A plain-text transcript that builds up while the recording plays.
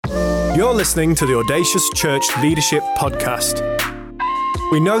You're listening to the Audacious Church Leadership Podcast.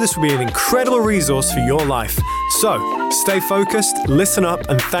 We know this will be an incredible resource for your life. So, stay focused, listen up,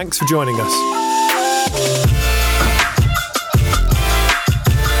 and thanks for joining us.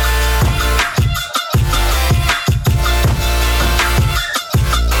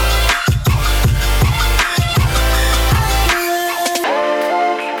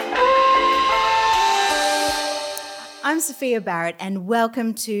 I'm Sophia Barrett, and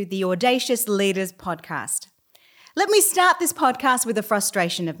welcome to the Audacious Leaders Podcast. Let me start this podcast with a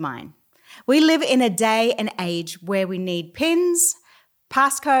frustration of mine. We live in a day and age where we need pins,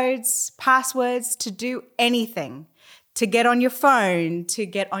 passcodes, passwords to do anything, to get on your phone, to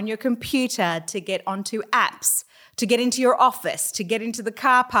get on your computer, to get onto apps, to get into your office, to get into the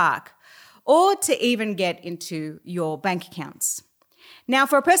car park, or to even get into your bank accounts. Now,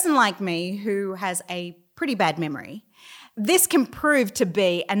 for a person like me who has a pretty bad memory, this can prove to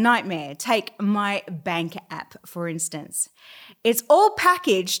be a nightmare. Take my bank app, for instance. It's all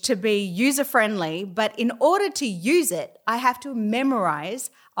packaged to be user-friendly, but in order to use it, I have to memorize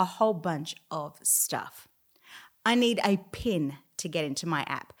a whole bunch of stuff. I need a PIN to get into my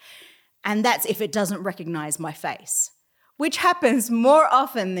app, and that's if it doesn't recognize my face, which happens more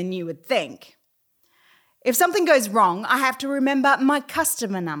often than you would think. If something goes wrong, I have to remember my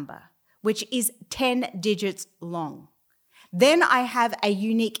customer number, which is 10 digits long. Then I have a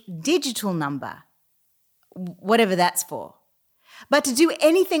unique digital number, whatever that's for. But to do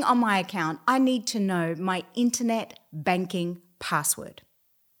anything on my account, I need to know my internet banking password.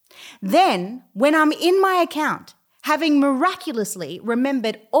 Then, when I'm in my account, having miraculously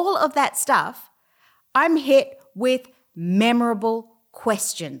remembered all of that stuff, I'm hit with memorable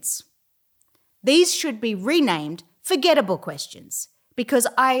questions. These should be renamed forgettable questions because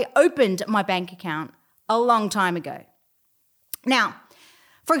I opened my bank account a long time ago. Now,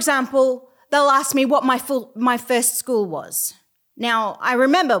 for example, they'll ask me what my first school was. Now, I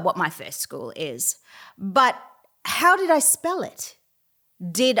remember what my first school is, but how did I spell it?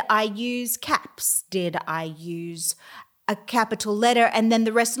 Did I use caps? Did I use a capital letter and then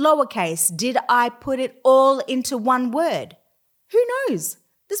the rest lowercase? Did I put it all into one word? Who knows?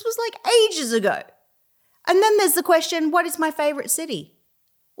 This was like ages ago. And then there's the question, what is my favorite city?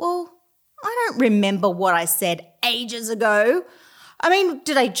 Well, I don't remember what I said ages ago. I mean,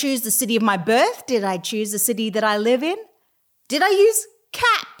 did I choose the city of my birth? Did I choose the city that I live in? Did I use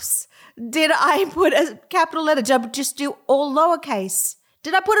caps? Did I put a capital letter? Did I just do all lowercase?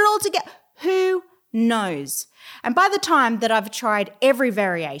 Did I put it all together? Who knows? And by the time that I've tried every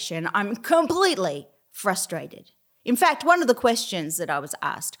variation, I'm completely frustrated. In fact, one of the questions that I was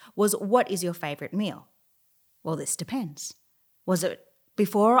asked was, what is your favorite meal? Well, this depends. Was it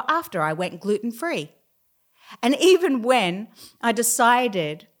before or after I went gluten-free? And even when I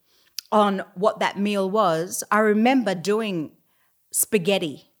decided on what that meal was, I remember doing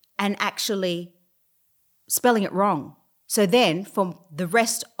spaghetti and actually spelling it wrong. So then for the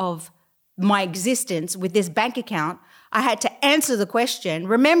rest of my existence with this bank account, I had to answer the question,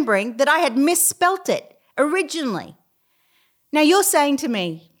 remembering that I had misspelt it originally. Now you're saying to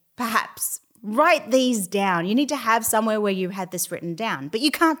me, perhaps, write these down. You need to have somewhere where you had this written down. But you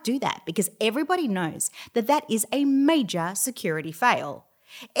can't do that because everybody knows that that is a major security fail.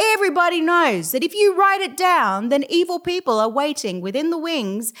 Everybody knows that if you write it down, then evil people are waiting within the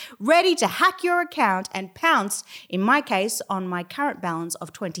wings, ready to hack your account and pounce, in my case, on my current balance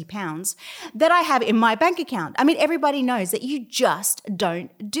of £20 that I have in my bank account. I mean, everybody knows that you just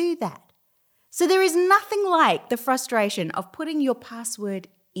don't do that. So there is nothing like the frustration of putting your password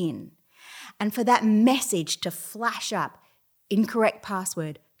in. And for that message to flash up, incorrect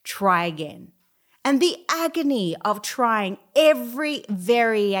password, try again. And the agony of trying every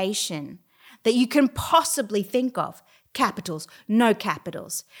variation that you can possibly think of, capitals, no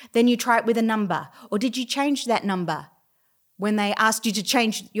capitals. Then you try it with a number. Or did you change that number when they asked you to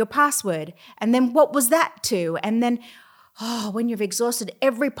change your password? And then what was that to? And then, when you've exhausted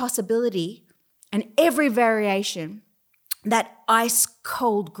every possibility and every variation, that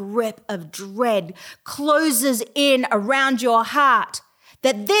ice-cold grip of dread closes in around your heart,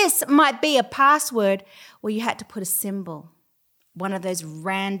 that this might be a password where you had to put a symbol, one of those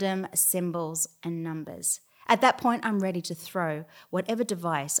random symbols and numbers. At that point, I'm ready to throw whatever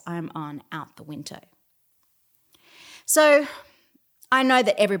device I'm on out the window. So I know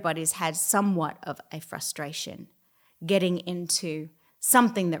that everybody's had somewhat of a frustration getting into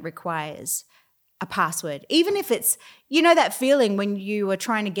something that requires a password, even if it's, that feeling when you are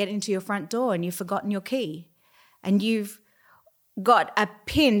trying to get into your front door and you've forgotten your key and you've got a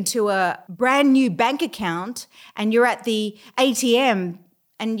PIN to a brand new bank account and you're at the ATM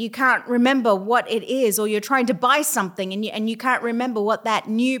and you can't remember what it is, or you're trying to buy something and you can't remember what that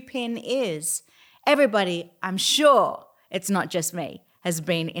new PIN is. Everybody, I'm sure it's not just me, has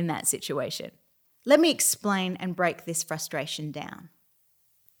been in that situation. Let me explain and break this frustration down.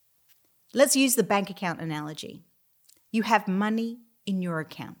 Let's use the bank account analogy. You have money in your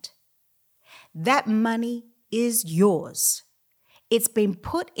account. That money is yours. It's been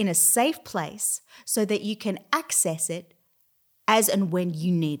put in a safe place so that you can access it as and when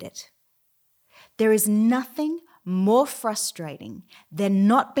you need it. There is nothing more frustrating than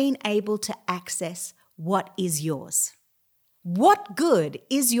not being able to access what is yours. What good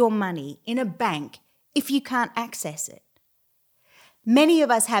is your money in a bank if you can't access it? Many of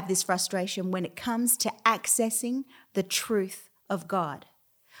us have this frustration when it comes to accessing the truth of God.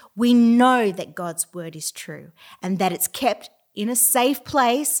 We know that God's word is true and that it's kept in a safe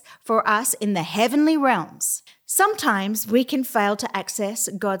place for us in the heavenly realms. Sometimes we can fail to access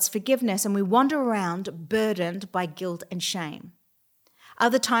God's forgiveness and we wander around burdened by guilt and shame.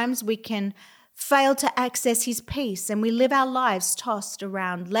 Other times we can fail to access his peace and we live our lives tossed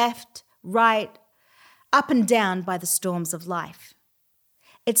around left, right, up and down by the storms of life.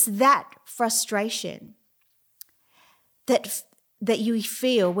 It's that frustration that you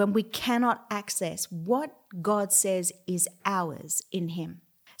feel when we cannot access what God says is ours in him.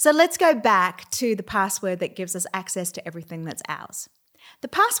 So let's go back to the password that gives us access to everything that's ours. The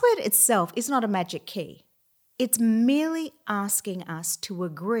password itself is not a magic key. It's merely asking us to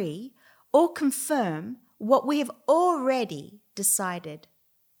agree or confirm what we have already decided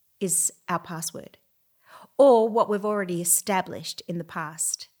is our password, or what we've already established in the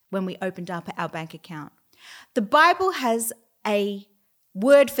past when we opened up our bank account. The Bible has a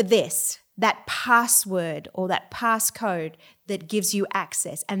word for this, that password or that passcode that gives you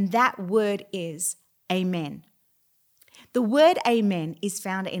access, and that word is amen. The word amen is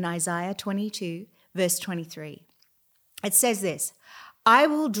found in Isaiah 22, verse 23. It says this, I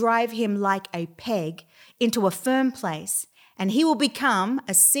will drive him like a peg into a firm place, and he will become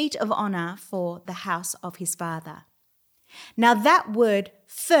a seat of honor for the house of his father. Now that word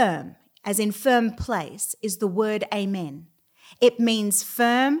firm, as in firm place, is the word amen. It means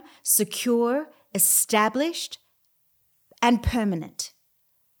firm, secure, established, and permanent.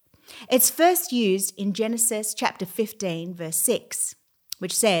 It's first used in Genesis chapter 15, verse 6,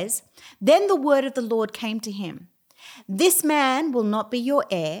 which says, Then the word of the Lord came to him, This man will not be your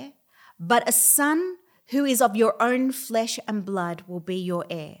heir, but a son who is of your own flesh and blood will be your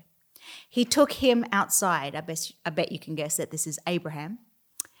heir. He took him outside. I bet you can guess that this is Abraham.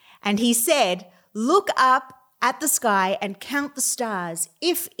 And he said, Look up at the sky and count the stars,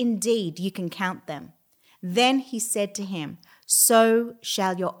 if indeed you can count them. Then he said to him, So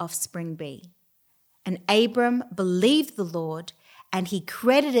shall your offspring be. And Abram believed the Lord, and he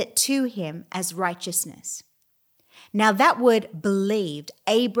credited it to him as righteousness. Now that word believed,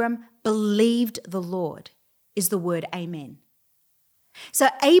 Abram believed the Lord, is the word amen. So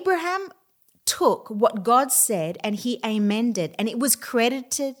Abraham took what God said and he amended, and it was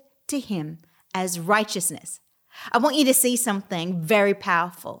credited to him as righteousness. I want you to see something very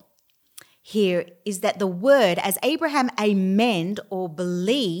powerful here is that the word, as Abraham amended or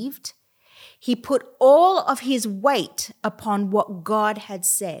believed, he put all of his weight upon what God had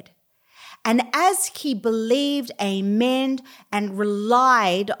said. And as he believed, amended, and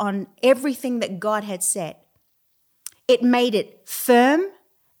relied on everything that God had said, it made it firm,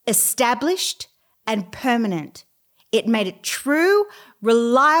 established, and permanent. It made it true,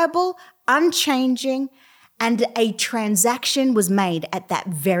 reliable, unchanging, and a transaction was made at that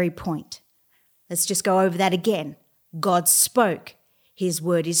very point. Let's just go over that again. God spoke. His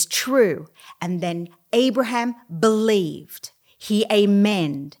word is true. And then Abraham believed. He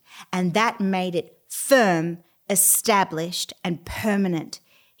amended. And that made it firm, established, and permanent.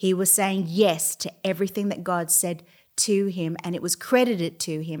 He was saying yes to everything that God said to him, and it was credited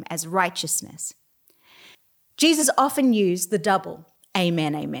to him as righteousness. Jesus often used the double,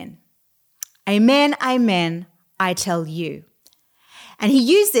 amen, amen. Amen, amen, I tell you. And he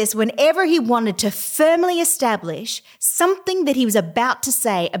used this whenever he wanted to firmly establish something that he was about to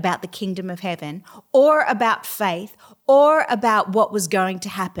say about the kingdom of heaven, or about faith, or about what was going to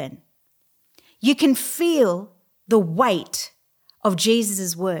happen. You can feel the weight of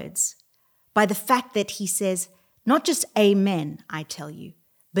Jesus' words by the fact that he says, not just amen, I tell you,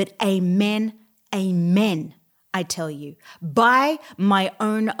 but amen, amen, I tell you. By my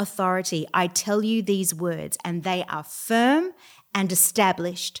own authority, I tell you these words, and they are firm and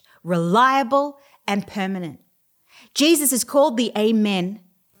established, reliable and permanent. Jesus is called the Amen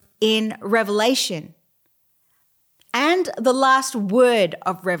in Revelation. And the last word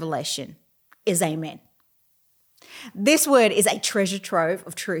of revelation is amen. This word is a treasure trove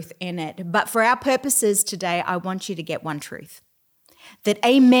of truth in it, but for our purposes today, I want you to get one truth, that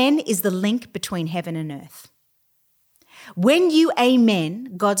amen is the link between heaven and earth. When you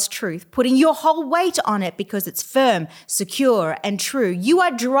amen God's truth, putting your whole weight on it because it's firm, secure, and true, you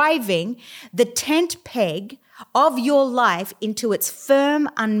are driving the tent peg of your life into its firm,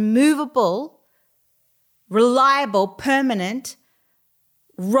 unmovable, reliable, permanent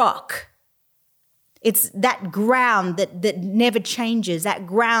rock. It's that ground that never changes, that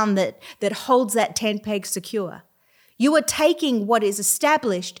ground that holds that tent peg secure. You are taking what is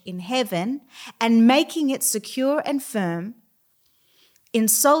established in heaven and making it secure and firm in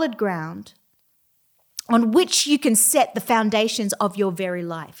solid ground on which you can set the foundations of your very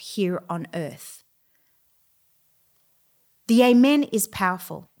life here on earth. The amen is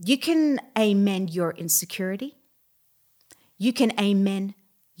powerful. You can amen your insecurity. You can amen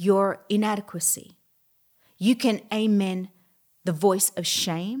your inadequacy. You can amen the voice of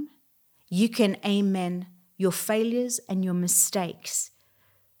shame. You can amen your failures and your mistakes.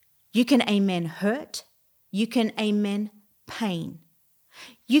 You can amen hurt. You can amen pain.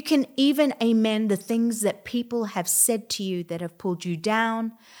 You can even amen the things that people have said to you that have pulled you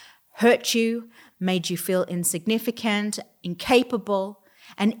down, hurt you, made you feel insignificant, incapable.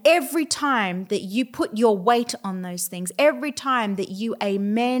 And every time that you put your weight on those things, every time that you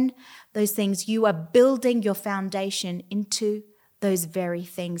amen those things, you are building your foundation into those very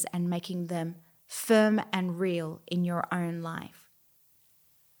things and making them firm and real in your own life.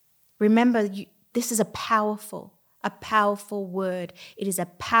 Remember, this is a powerful word. It is a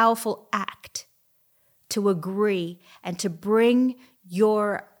powerful act to agree and to bring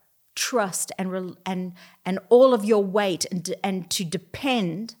your trust and all of your weight and to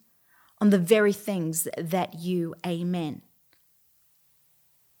depend on the very things that you amen.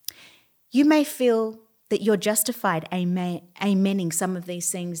 You may feel that you're justified amening some of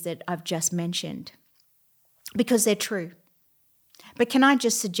these things that I've just mentioned because they're true. But can I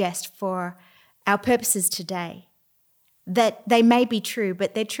just suggest for our purposes today that they may be true,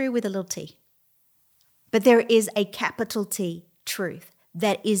 but they're true with a little t. But there is a capital T truth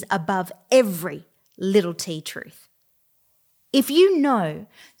that is above every little t truth. If you know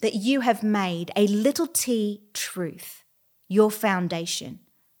that you have made a little t truth your foundation,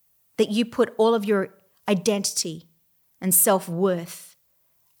 that you put all of your identity and self-worth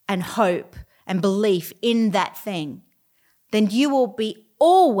and hope and belief in that thing, then you will be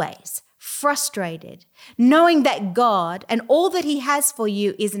always frustrated knowing that God and all that He has for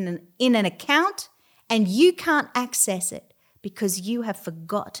you is in an account and you can't access it because you have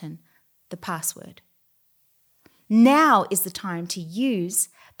forgotten the password. Now is the time to use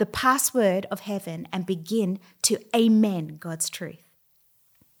the password of heaven and begin to amen God's truth.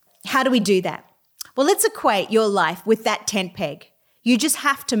 How do we do that? Well, let's equate your life with that tent peg. You just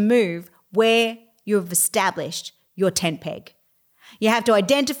have to move where you've established your tent peg. You have to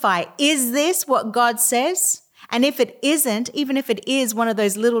identify, is this what God says? And if it isn't, even if it is one of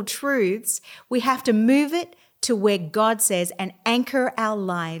those little truths, we have to move it to where God says and anchor our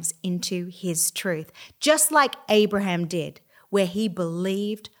lives into His truth. Just like Abraham did, where he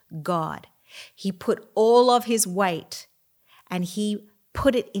believed God. He put all of his weight and he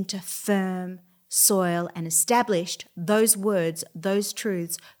put it into firm soil and established those words, those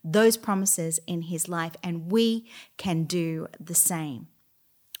truths, those promises in his life. And we can do the same.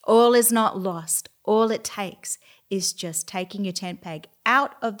 All is not lost. All it takes is just taking your tent peg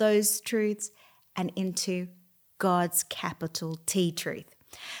out of those truths and into God's capital T truth.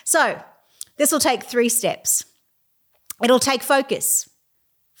 So this will take 3 steps. It'll take focus.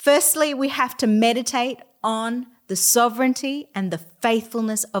 Firstly, we have to meditate on the sovereignty and the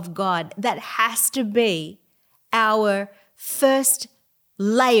faithfulness of God. That has to be our first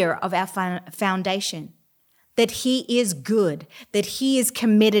layer of our foundation. That He is good, that He is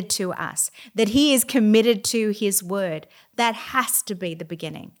committed to us, that He is committed to His word. That has to be the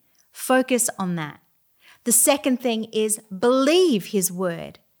beginning. Focus on that. The second thing is believe His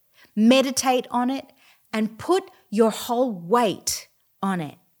word. Meditate on it and put your whole weight on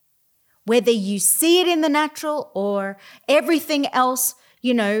it. Whether you see it in the natural or everything else,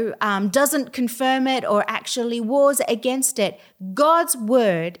 doesn't confirm it or actually wars against it, God's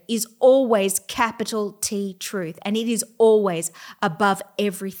word is always capital T truth, and it is always above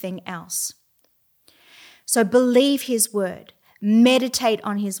everything else. So believe His word. Meditate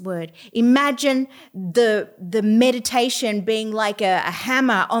on his word. Imagine the meditation being like a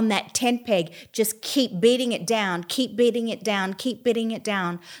hammer on that tent peg. Just keep beating it down, keep beating it down, keep beating it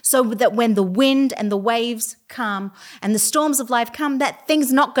down, so that when the wind and the waves come and the storms of life come, that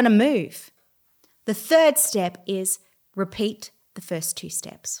thing's not going to move. The third step is repeat the first two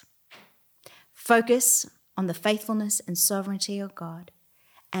steps. Focus on the faithfulness and sovereignty of God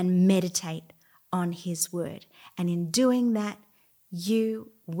and meditate on his word. And in doing that,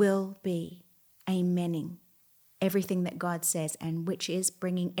 you will be amening everything that God says, and which is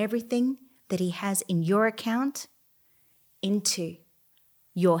bringing everything that he has in your account into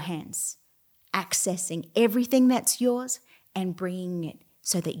your hands, accessing everything that's yours and bringing it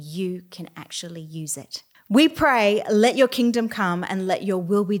so that you can actually use it. We pray, let your kingdom come and let your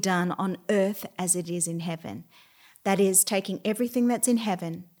will be done on earth as it is in heaven. That is, taking everything that's in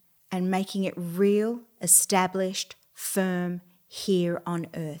heaven and making it real, established, firm here on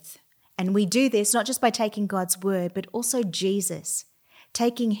earth. And we do this not just by taking God's word, but also Jesus,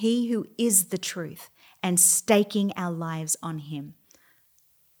 taking he who is the truth and staking our lives on him.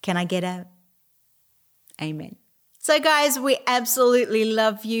 Can I get a amen? So guys, we absolutely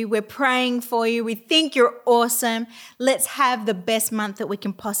love you. We're praying for you. We think you're awesome. Let's have the best month that we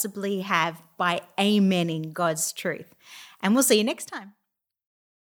can possibly have by amening God's truth. And we'll see you next time.